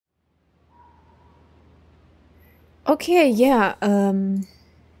Okay, yeah,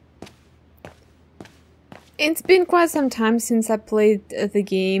 it's been quite some time since I played the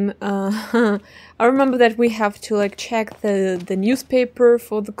game. I remember that we have to like check the newspaper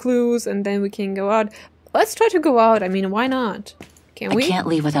for the clues and then we can go out. Let's try to go out. I mean, why not? Can we? I can't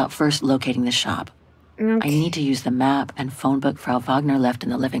leave without first locating the shop. Okay. I need to use the map and phone book Frau Wagner left in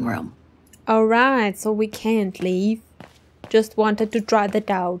the living room. Alright, so we can't leave. Just wanted to try that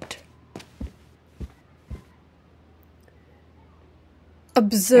out.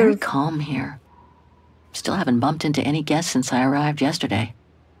 Observe. Very calm here. Still haven't bumped into any guests since I arrived yesterday.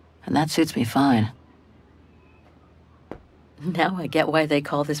 And that suits me fine. Now I get why they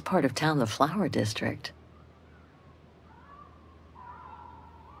call this part of town the Flower District.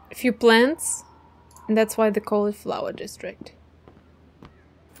 A few plants, and that's why they call it Flower District.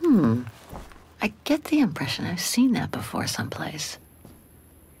 I get the impression I've seen that before someplace.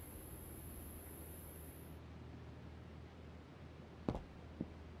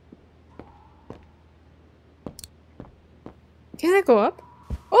 Can I go up?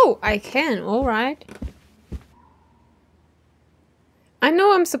 Oh, I can, alright. I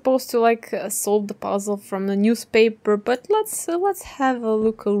know I'm supposed to like solve the puzzle from the newspaper, but let's have a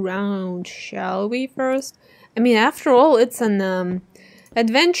look around, shall we first? I mean, after all, it's an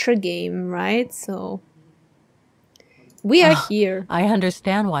adventure game, right? So we are here. I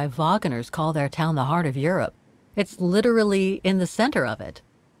understand why Wagners call their town the heart of Europe. It's literally in the center of it.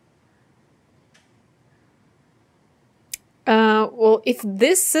 Well, if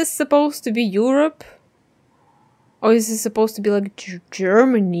this is supposed to be Europe, or is this supposed to be like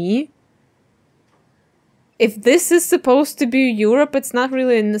Germany? If this is supposed to be Europe, it's not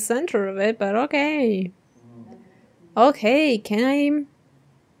really in the center of it, but okay. Okay, can I...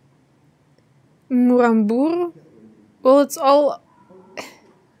 Murambur? Well, it's all...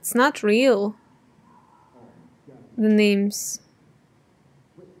 It's not real. The names.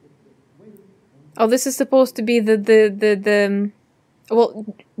 Oh, this is supposed to be the well,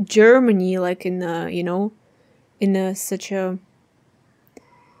 Germany, like in you know, in such a...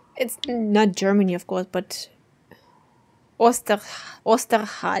 It's not Germany, of course, but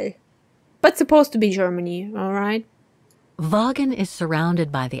Osterhal. But supposed to be Germany, alright? Vaghen is surrounded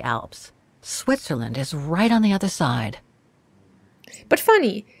by the Alps. Switzerland is right on the other side. But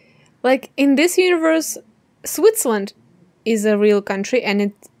funny, like in this universe, Switzerland is a real country and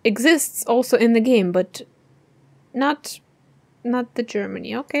it exists also in the game, but not the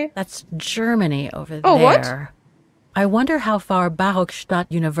Germany, okay? That's Germany over there. Oh, what? I wonder how far Barockstadt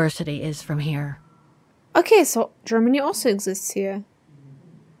University is from here. Okay, so Germany also exists here.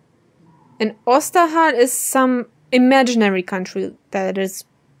 And Osterhal is some imaginary country that is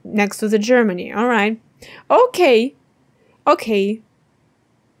next to the Germany, alright. Okay. Okay.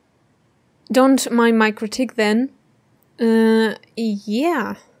 Don't mind my critique then.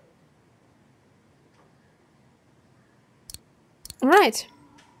 Yeah. Right.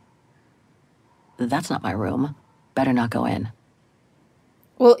 That's not my room. Better not go in.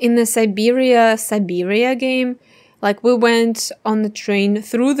 Well, in the Syberia game, like we went on the train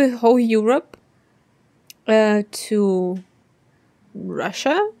through the whole Europe to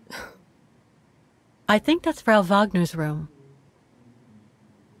Russia. I think that's Frau Wagner's room.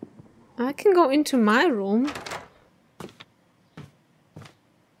 I can go into my room.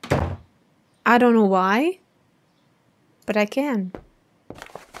 I don't know why, but I can.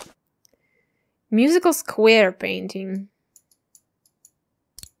 Musical square painting.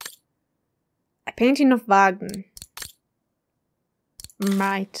 A painting of Vaghen.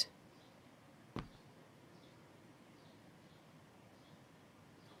 Right.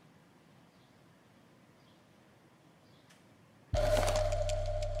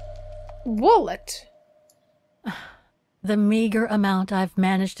 Wallet. The meager amount I've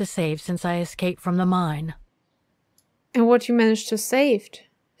managed to save since I escaped from the mine. And what you managed to save?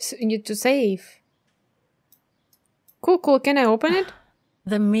 Cool, cool. Can I open it?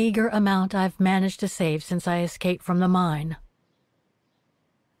 The meager amount I've managed to save since I escaped from the mine.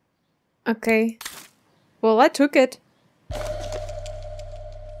 Okay. Well, I took it.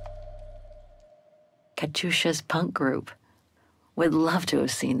 Katyusha's punk group. Would love to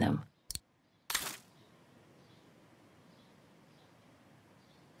have seen them.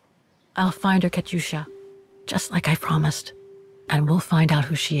 I'll find her, Katyusha, just like I promised. And we'll find out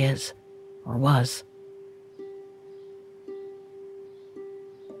who she is, or was.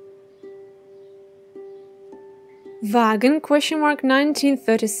 Vaghen, question mark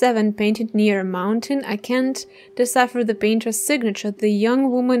 1937, painted near a mountain. I can't decipher the painter's signature. The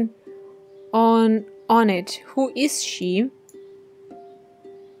young woman on it. Who is she?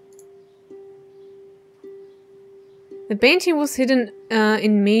 The painting was hidden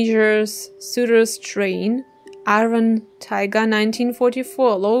in Major Suter's train, Iron Taiga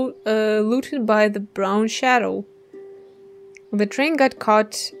 1944, looted by the Brown Shadow. The train got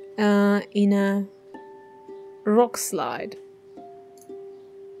caught in a rock slide.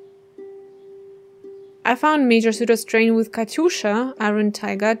 I found Major Suter's train with Katyusha, Iron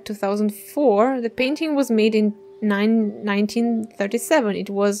Taiga 2004. The painting was made in 1937. It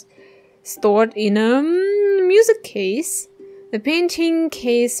was stored in a music case. The painting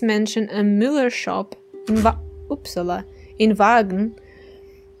case mentioned a Müller shop in in Vaghen.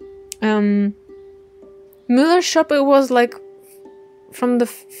 Müller shop, it was like from the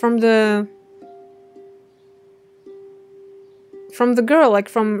girl, like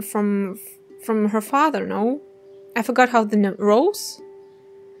from her father, no? I forgot how the name... Rose?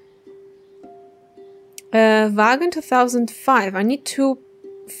 Vaghen 2005. I need to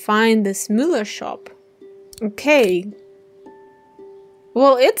find this Müller shop. Okay.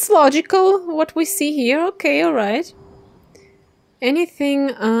 Well, it's logical what we see here. Okay, alright.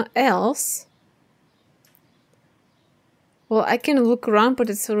 Anything else? Well, I can look around, but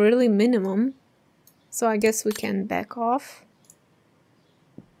it's really minimum. So I guess we can back off.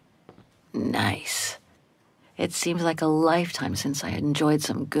 Nice. It seems like a lifetime since I enjoyed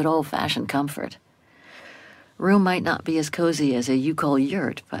some good old-fashioned comfort. Room might not be as cozy as a you-call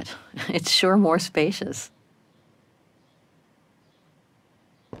yurt, but it's sure more spacious.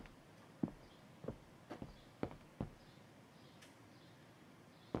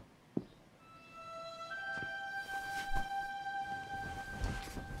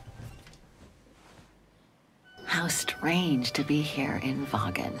 How strange to be here in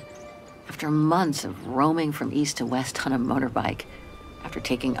Vaghen. After months of roaming from east to west on a motorbike, after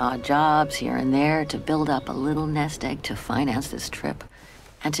taking odd jobs here and there to build up a little nest egg to finance this trip,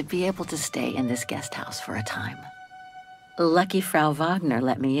 and to be able to stay in this guest house for a time. Lucky Frau Wagner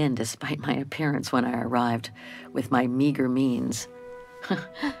let me in despite my appearance when I arrived, with my meager means.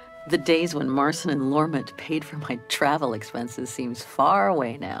 The days when Marson and Lormet paid for my travel expenses seems far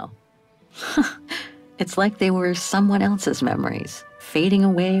away now. It's like they were someone else's memories, fading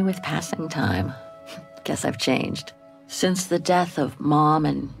away with passing time. Guess I've changed. Since the death of Mom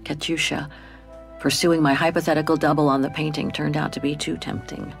and Katyusha, pursuing my hypothetical double on the painting turned out to be too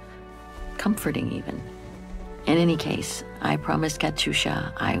tempting. Comforting, even. In any case, I promised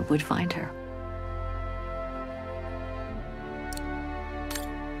Katyusha I would find her.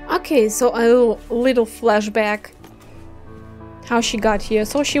 Okay, so a little flashback. How she got here.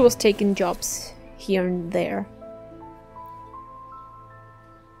 So she was taking jobs here and there.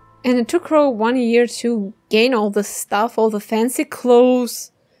 And it took her 1 year to gain all the stuff, all the fancy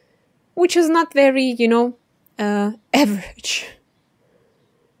clothes, which is not very, you know, average.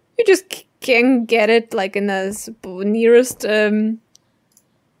 You just can get it like in the nearest, I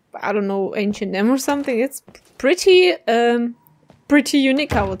don't know, H&M or something. It's pretty, pretty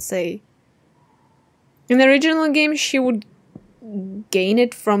unique, I would say. In the original game, she would gain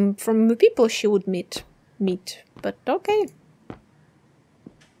it from the people she would meet. But okay.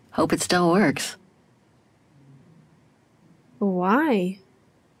 Hope it still works. Why?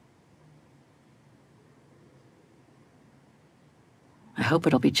 I hope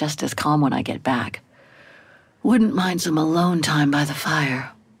it'll be just as calm when I get back. Wouldn't mind some alone time by the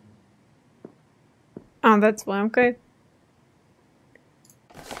fire. Oh, that's why, okay.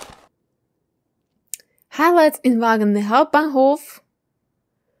 Highlights in Vaghen, the Hauptbahnhof.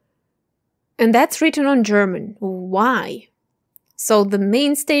 And that's written on German. Why? So the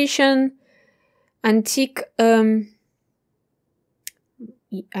main station, antique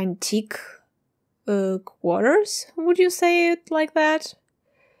quarters, would you say it like that?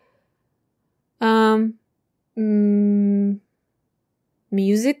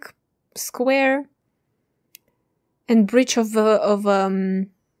 Music square and bridge of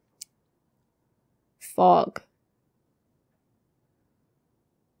fog.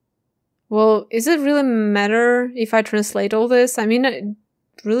 Well, is it really matter if I translate all this? I mean, it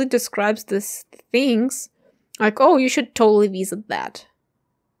really describes these things. Like, oh, you should totally visit that.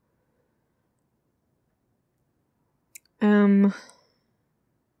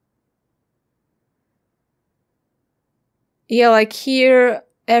 Yeah, like here,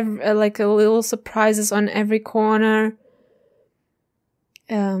 like a little surprises on every corner.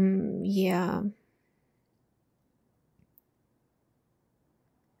 Yeah.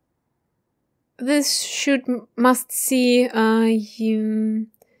 This must see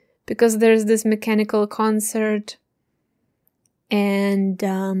because there's this mechanical concert and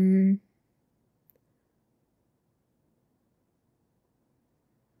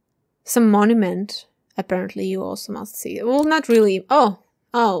some monument. apparently you also must see. Well, not really. Oh,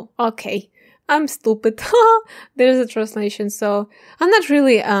 okay. I'm stupid. There's a translation, so I'm not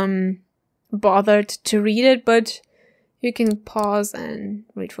really bothered to read it, but you can pause and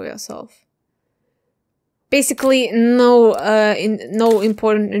read for yourself. Basically, no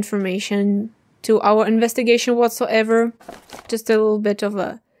important information to our investigation whatsoever. Just a little bit of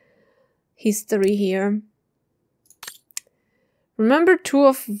a history here. Remember 2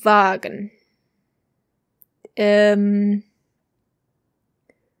 of Vaghen.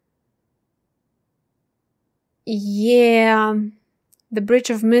 Yeah, the Bridge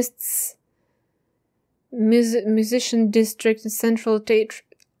of Mists, musician district, central theatre,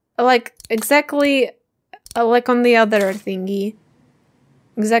 like exactly like on the other thingy,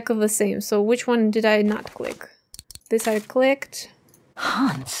 exactly the same. So which one did I not click? This I clicked.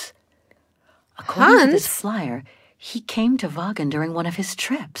 Hans. According to this flyer, he came to Vaghen during one of his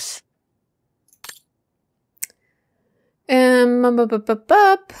trips.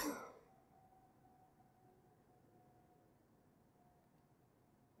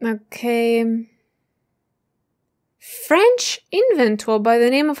 Okay. French inventor by the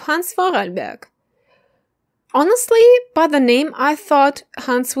name of Hans Vorarlberg. Honestly, by the name, I thought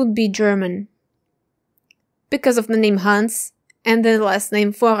Hans would be German. Because of the name Hans and the last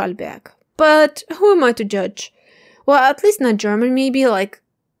name Vorarlberg. But who am I to judge? Well, at least not German, maybe like,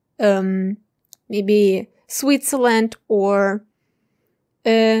 maybe Switzerland or,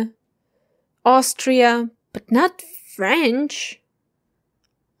 Austria, but not French.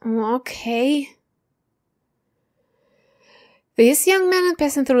 Okay. This young man,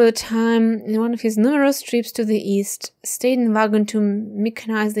 passing through the time in one of his numerous trips to the east, stayed in Vaghen to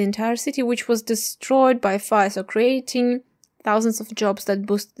mechanize the entire city, which was destroyed by fire, so creating thousands of jobs that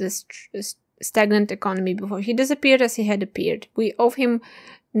boosted the stagnant economy before he disappeared as he had appeared. We owe him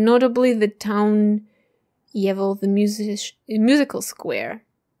notably the town Yevel, the musical square.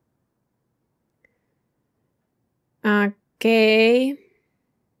 Okay.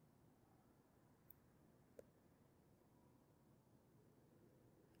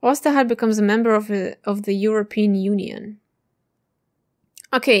 Osterhard becomes a member of the European Union.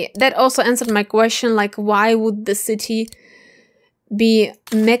 Okay, that also answered my question, like why would the city be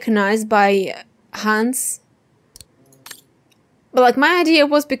mechanized by Hans? But like my idea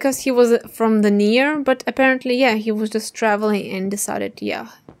was because he was from the near, but apparently, yeah, he was just traveling and decided, yeah,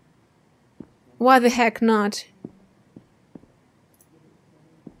 why the heck not?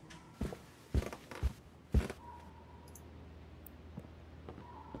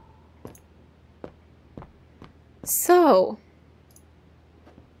 So,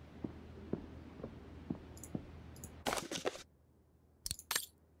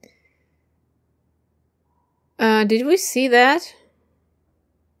 did we see that?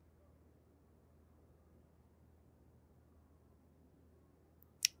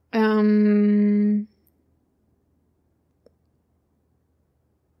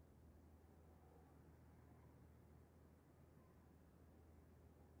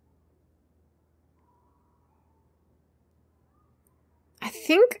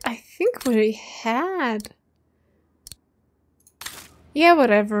 I think we had. Yeah,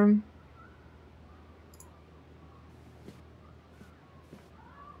 whatever.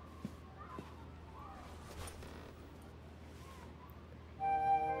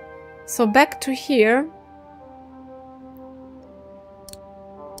 So back to here.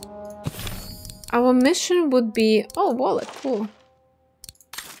 Our mission would be... Oh, wallet, cool.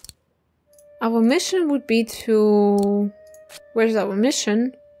 Our mission would be to... Where's our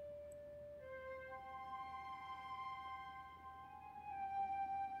mission?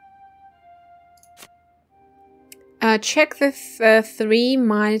 Check the 3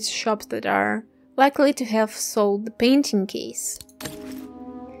 mice shops that are likely to have sold the painting case.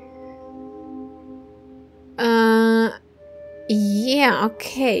 Yeah,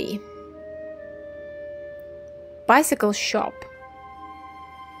 okay. Bicycle shop.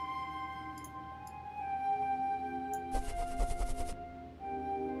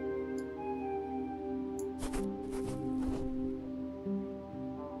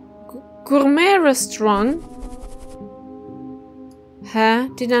 Gourmet restaurant. Huh?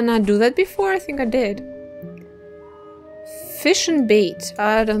 Did I not do that before? I think I did. Fish and bait.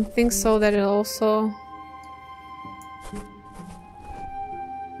 I don't think so that it also...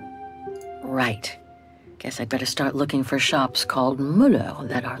 Right. Guess I'd better start looking for shops called Müller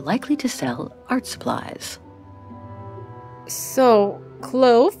that are likely to sell art supplies. So,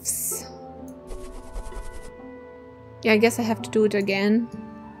 clothes. Yeah, I guess I have to do it again.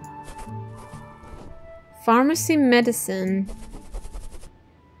 Pharmacy, medicine.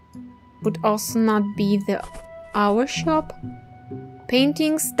 would also not be the our shop.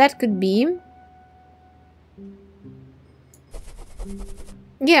 Paintings, that could be.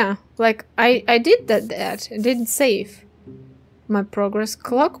 Yeah, like I did that. I didn't save my progress.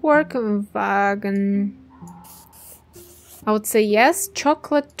 Clockwork and Vaghen. I would say yes.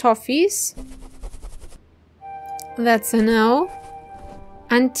 Chocolate toffees. That's a no.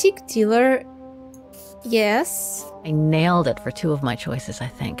 Antique dealer. Yes. I nailed it for 2 of my choices, I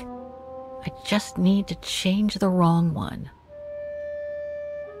think. I just need to change the wrong one.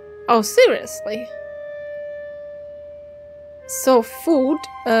 Oh, seriously? So, food,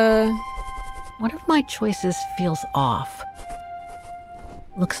 One of my choices feels off.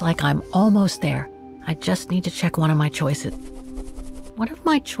 Looks like I'm almost there. I just need to check one of my choices. One of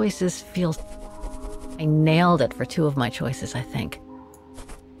my choices feels... I nailed it for 2 of my choices, I think.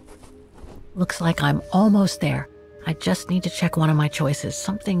 Looks like I'm almost there. I just need to check one of my choices.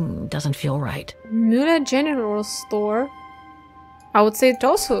 Something doesn't feel right. Müller General Store. I would say it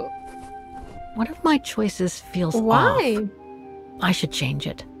also. One of my choices feels Why? off. I should change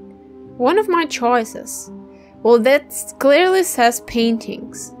it. One of my choices. Well, that clearly says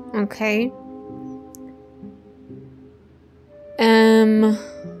paintings. Okay.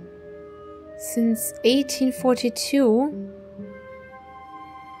 Since 1842.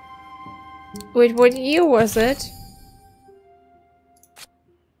 Wait, what year was it?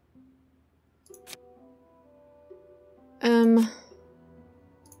 Um,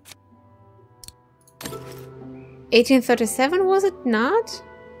 1837, was it not?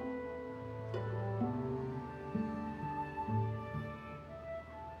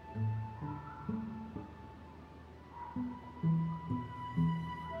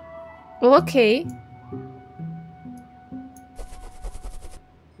 Well, okay.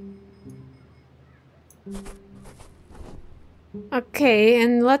 Okay,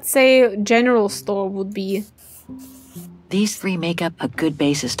 and let's say general store would be. These 3 make up a good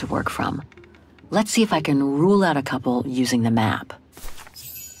basis to work from. Let's see if I can rule out a couple using the map.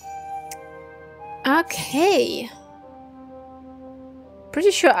 Okay.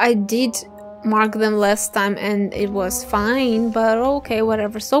 Pretty sure I did mark them last time and it was fine, but okay,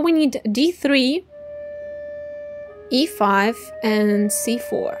 whatever. So we need D3, E5, and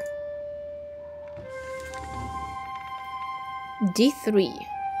C4. D3.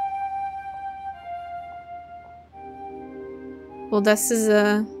 Well, this is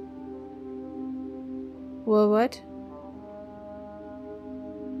a... Well, what?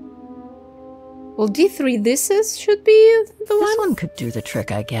 Well, D3 should be the This one? one could do the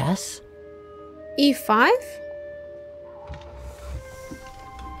trick, I guess. E5?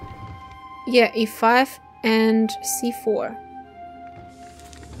 Yeah, E5 and C4.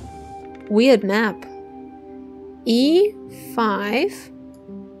 Weird map. E5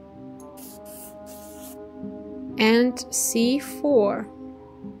 and C4.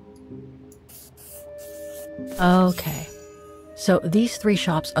 Okay. So these 3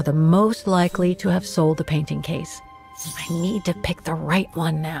 shops are the most likely to have sold the painting case. I need to pick the right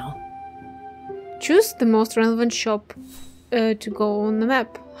one now. Choose the most relevant shop to go on the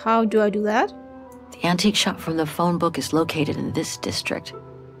map. How do I do that? The antique shop from the phone book is located in this district.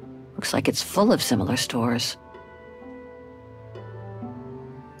 Looks like it's full of similar stores.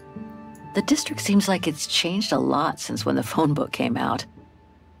 The district seems like it's changed a lot since when the phone book came out.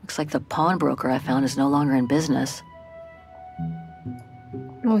 Looks like the pawnbroker I found is no longer in business.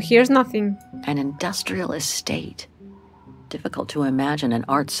 Oh, here's nothing. An industrial estate. Difficult to imagine an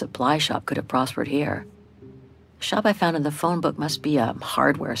art supply shop could have prospered here. The shop I found in the phone book must be a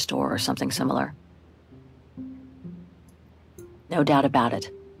hardware store or something similar. No doubt about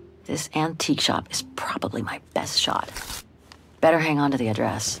it. This antique shop is probably my best shot. Better hang on to the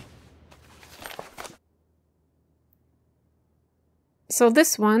address. So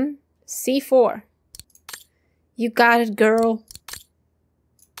this one, C4. You got it, girl.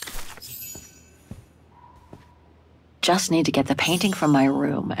 Just need to get the painting from my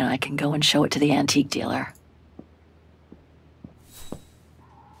room and I can go and show it to the antique dealer.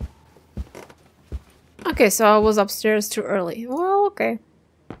 Okay, so I was upstairs too early. Well, okay.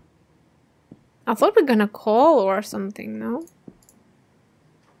 I thought we were gonna call or something, no?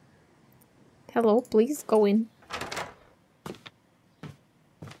 Hello, please go in.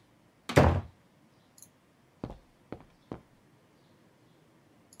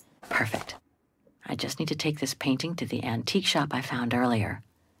 Perfect. I just need to take this painting to the antique shop I found earlier.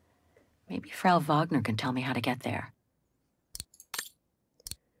 Maybe Frau Wagner can tell me how to get there.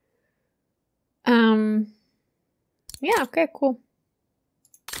 Yeah, okay, cool.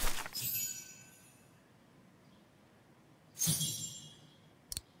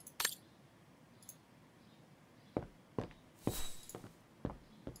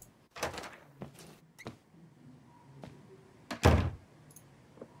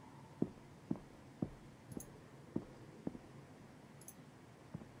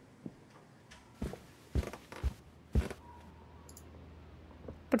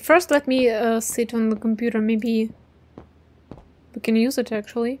 But first let me sit on the computer, maybe we can use it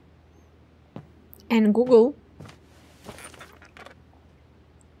actually. And Google.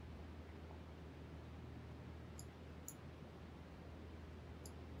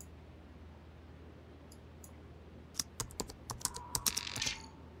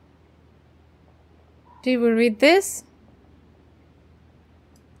 Did we read this?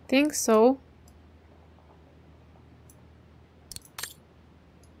 Think so.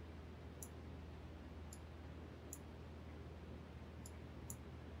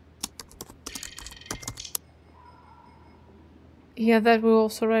 Yeah, that we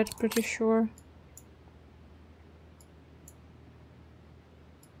also read, pretty sure.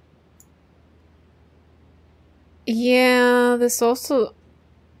 Yeah, this also...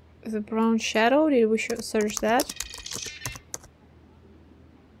 The brown shadow, did we search that?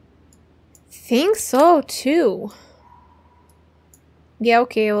 Think so, too. Yeah,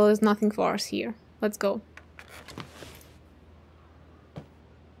 okay, well, there's nothing for us here. Let's go.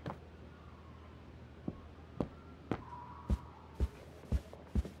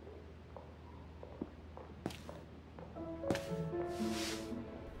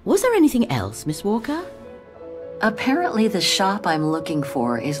 Was there anything else, Miss Walker? Apparently the shop I'm looking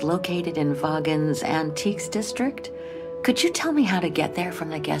for is located in Vaghen's Antiques District. Could you tell me how to get there from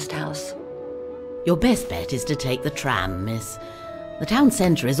the guest house? Your best bet is to take the tram, miss. The town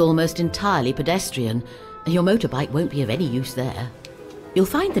centre is almost entirely pedestrian, and your motorbike won't be of any use there. You'll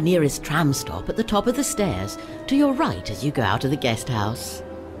find the nearest tram stop at the top of the stairs, to your right as you go out of the guest house.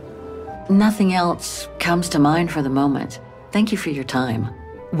 Nothing else comes to mind for the moment. Thank you for your time.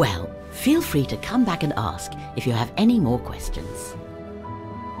 Well, feel free to come back and ask if you have any more questions.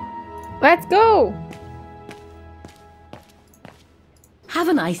 Let's go! Have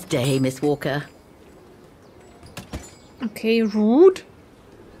a nice day, Miss Walker. Okay, rude.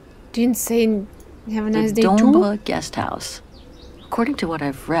 Didn't say have a nice day The too. Domba guest house. According to what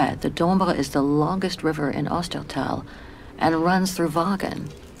I've read, the Domba is the longest river in Ostertal and runs through Vaghen.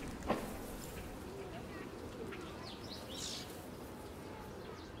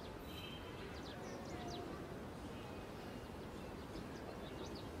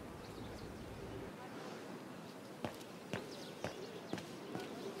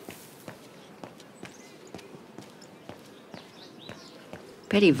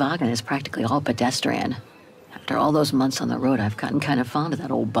 Pity Vaghen is practically all pedestrian. After all those months on the road, I've gotten kind of fond of that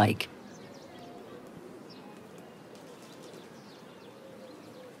old bike.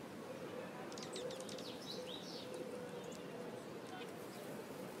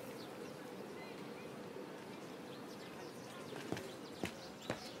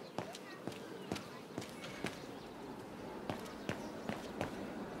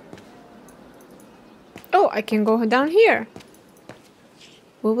 Oh, I can go down here.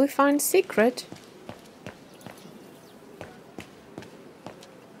 Will we find secret?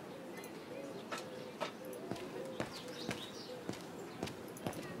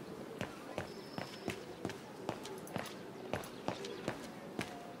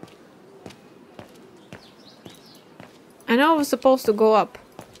 I know I was supposed to go up.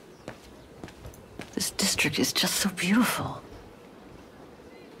 This district is just so beautiful.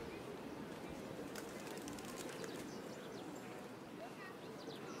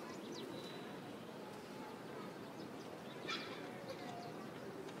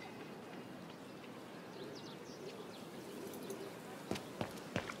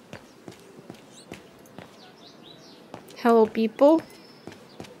 Hello, people.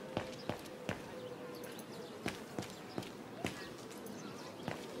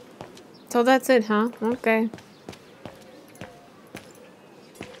 So that's it, huh? Okay.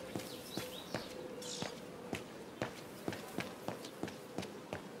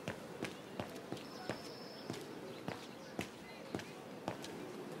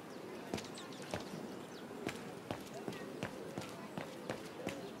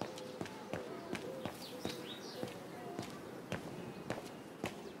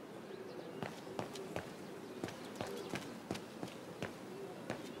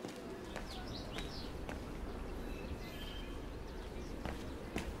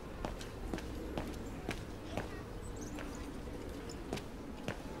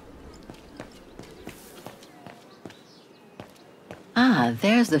 Ah,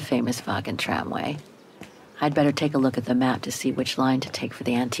 there's the famous Vaghen tramway. I'd better take a look at the map to see which line to take for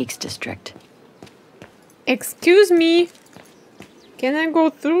the Antiques District. Excuse me. Can I go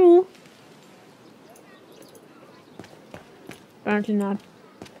through? Apparently not.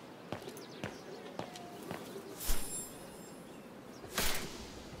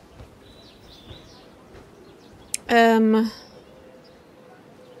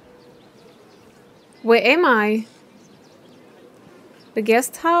 Where am I? The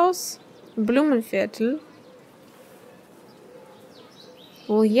guest house? Blumenviertel?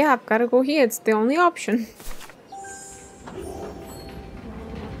 Well, yeah, I've gotta go here. It's the only option.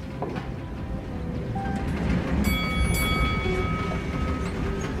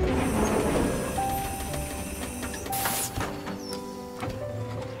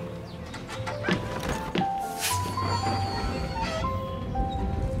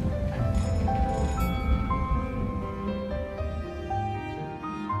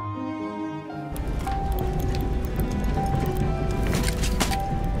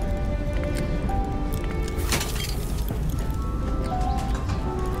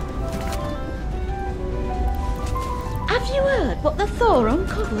 What the Thor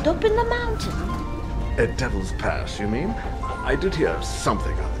uncovered up in the mountain? At Devil's Pass, you mean? I did hear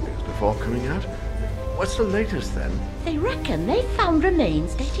something on the news before coming out. What's the latest, then? They reckon they found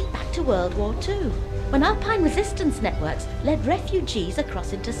remains dating back to World War II, when Alpine resistance networks led refugees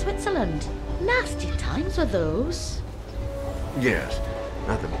across into Switzerland. Nasty times were those. Yes,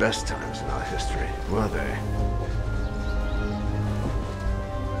 not the best times in our history, were they?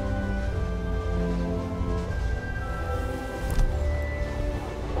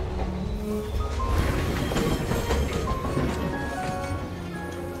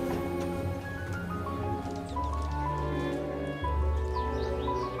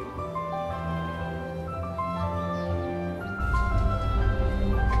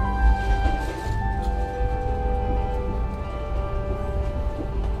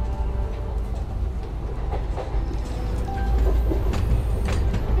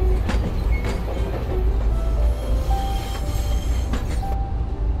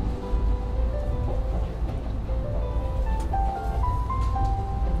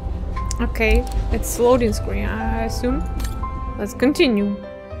 Okay, it's loading screen, I assume. Let's continue.